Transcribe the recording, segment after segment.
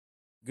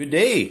Good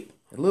day.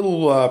 A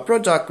little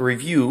product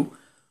review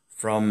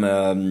from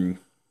a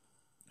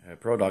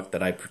product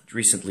that I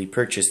recently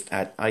purchased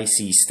at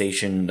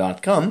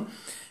icstation.com.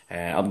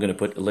 I'm going to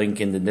put a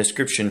link in the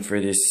description for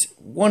this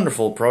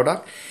wonderful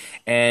product.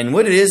 And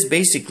what it is,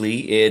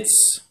 basically,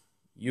 it's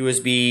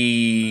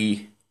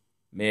USB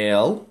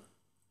male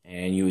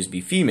and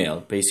USB female.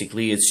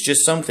 Basically, it's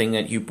just something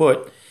that you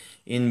put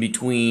in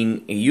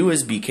between a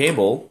USB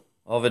cable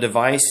of a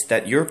device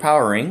that you're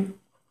powering,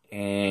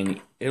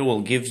 and it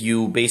will give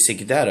you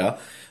basic data,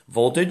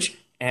 voltage,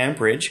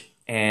 amperage,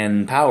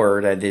 and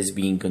power that is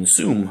being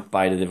consumed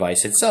by the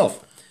device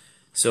itself.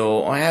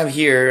 So I have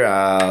here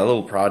a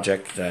little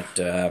project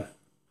that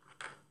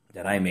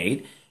I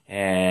made,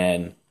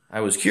 and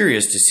I was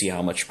curious to see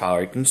how much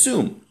power it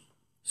consumed.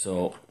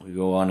 So we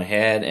go on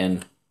ahead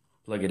and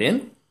plug it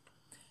in.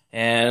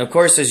 And of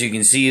course, as you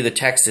can see, the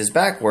text is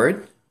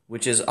backward,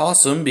 which is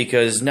awesome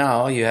because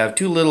now you have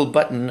two little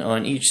buttons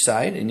on each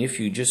side, and if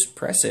you just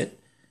press it,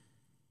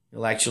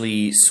 you'll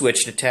actually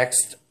switch the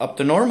text up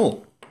to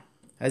normal.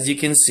 As you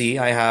can see,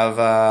 I have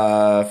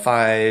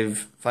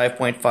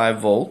 5.5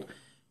 volt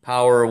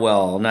power.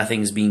 Well,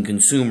 nothing's being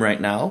consumed right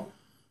now,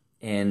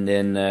 and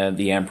then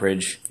the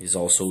amperage is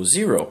also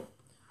 0.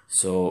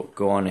 So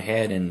go on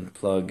ahead and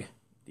plug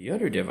the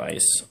other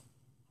device.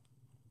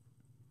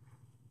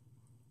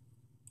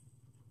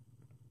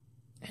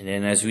 And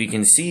then as we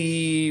can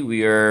see,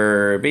 we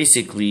are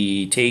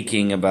basically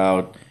taking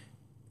about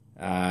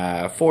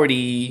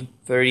 40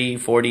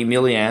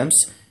 milliamps,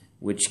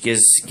 which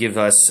give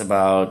us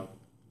about,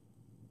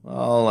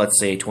 well, let's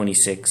say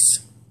 26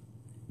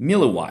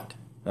 milliwatt,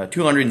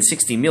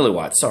 260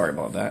 milliwatts, sorry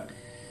about that.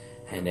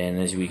 And then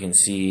as we can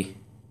see,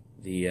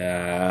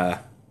 the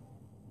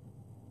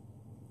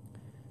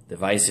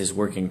device is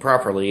working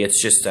properly.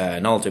 It's just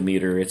an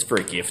altimeter. It's for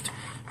a gift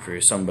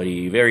for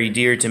somebody very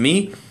dear to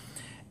me.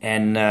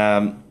 And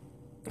I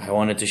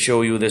wanted to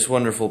show you this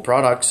wonderful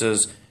product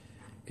because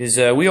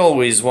we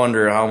always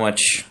wonder how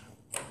much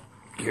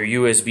your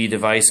USB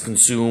device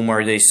consume.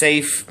 Are they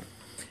safe?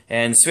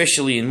 And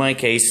especially in my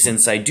case,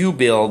 since I do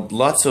build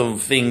lots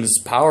of things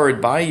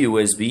powered by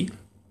USB,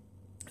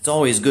 it's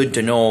always good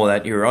to know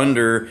that you're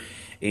under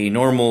a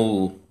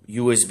normal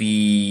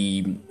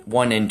USB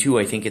 1 and 2.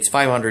 I think it's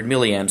 500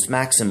 milliamps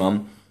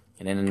maximum,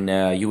 and then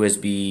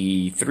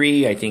USB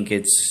 3, I think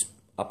it's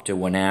up to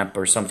 1 amp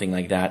or something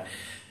like that.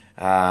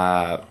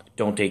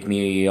 Don't take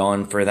me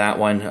on for that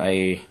one.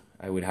 I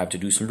would have to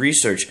do some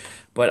research.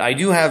 But I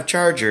do have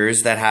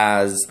chargers that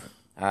has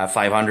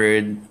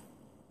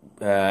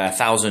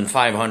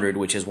 1500,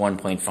 which is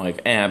 1.5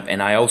 amp,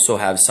 and I also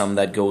have some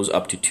that goes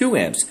up to 2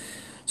 amps.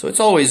 So it's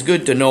always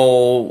good to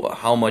know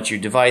how much your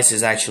device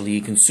is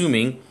actually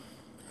consuming.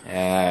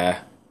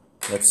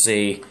 Let's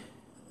say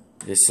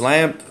this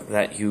lamp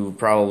that you've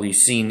probably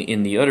seen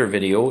in the other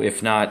video.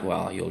 If not,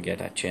 well, you'll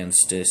get a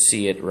chance to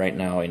see it right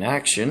now in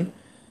action.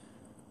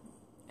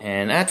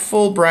 And at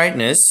full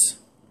brightness,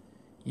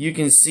 you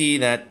can see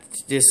that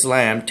this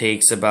lamp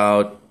takes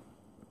about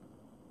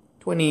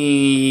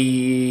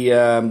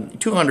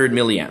 200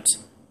 milliamps,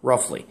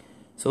 roughly.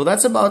 So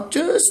that's about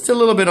just a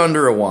little bit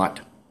under a watt.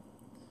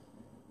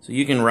 So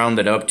you can round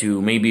it up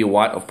to maybe a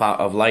watt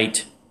of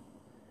light.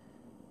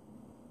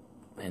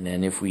 And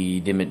then if we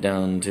dim it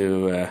down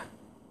to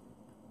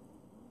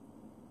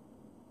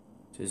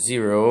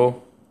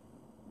 0,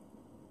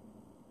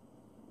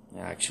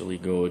 actually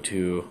go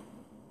to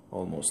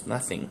almost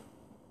nothing.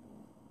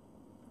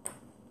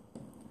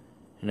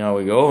 Now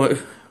we go.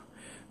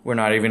 We're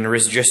not even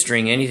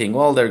registering anything.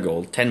 Well, there we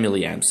go, 10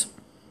 milliamps.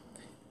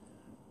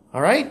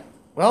 Alright,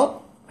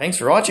 well, thanks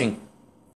for watching.